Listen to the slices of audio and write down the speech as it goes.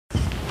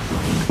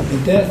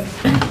The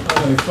death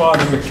of a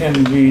father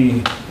can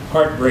be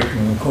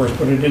heartbreaking, of course,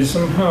 but it is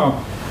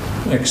somehow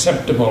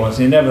acceptable. It's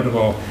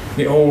inevitable.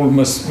 The old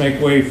must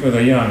make way for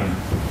the young.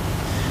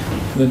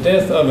 The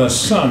death of a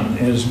son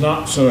is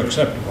not so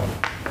acceptable.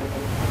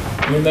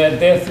 When that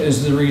death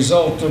is the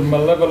result of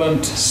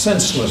malevolent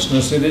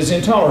senselessness, it is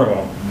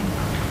intolerable.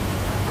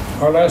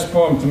 Our last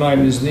poem tonight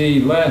is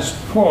the last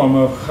poem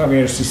of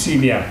Javier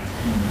Sicilia,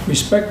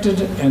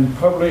 respected and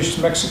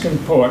published Mexican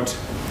poet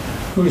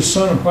whose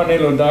son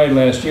Juanelo died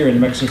last year in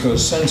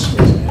Mexico's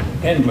senseless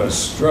and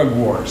endless drug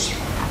wars.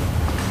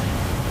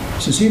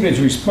 Cecilia's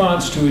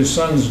response to his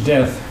son's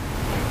death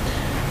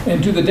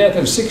and to the death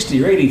of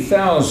 60 or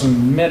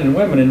 80,000 men and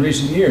women in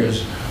recent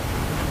years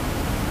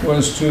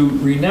was to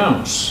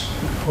renounce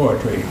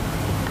poetry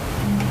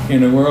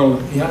in a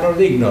world ya no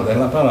digno de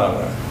la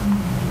palabra,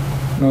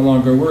 no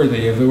longer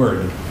worthy of the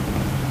word.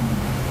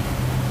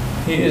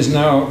 He is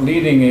now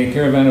leading a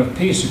caravan of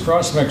peace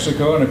across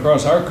Mexico and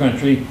across our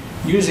country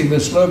using the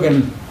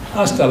slogan,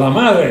 hasta la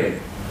madre,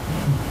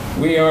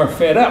 we are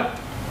fed up.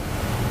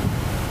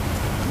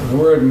 The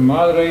word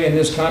madre in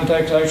this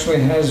context actually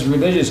has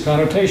religious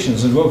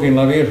connotations, invoking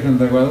La Virgen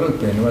de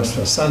Guadalupe,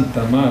 Nuestra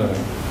Santa Madre.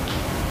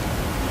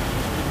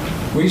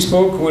 We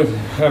spoke with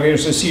Javier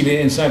Sicilia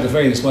in Santa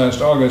Fe this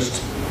last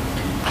August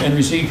and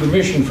received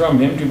permission from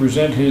him to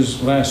present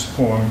his last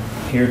poem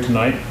here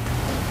tonight.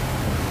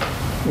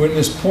 When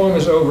this poem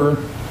is over,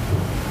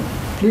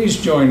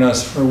 please join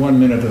us for 1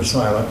 minute of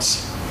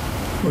silence,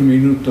 un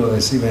minuto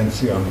de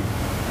silencio,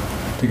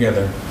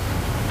 together.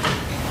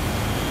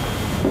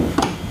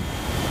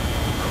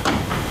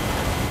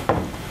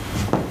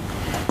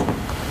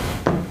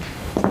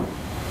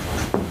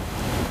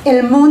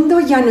 El mundo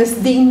ya no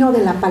es digno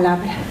de la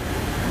palabra.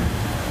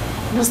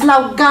 Nos la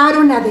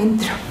ahogaron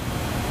adentro.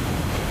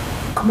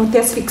 Cómo te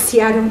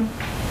asfixiaron,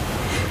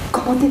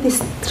 cómo te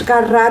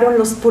desgarraron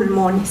los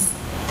pulmones.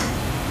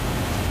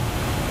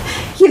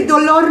 Y el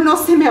dolor no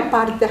se me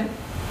aparta.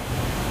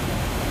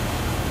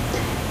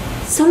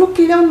 Solo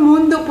queda un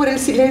mundo por el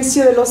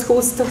silencio de los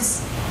justos.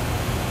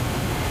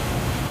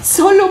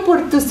 Solo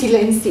por tu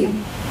silencio.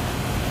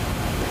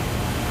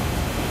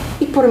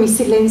 Y por mi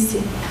silencio.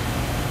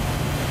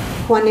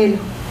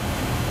 Juanelo.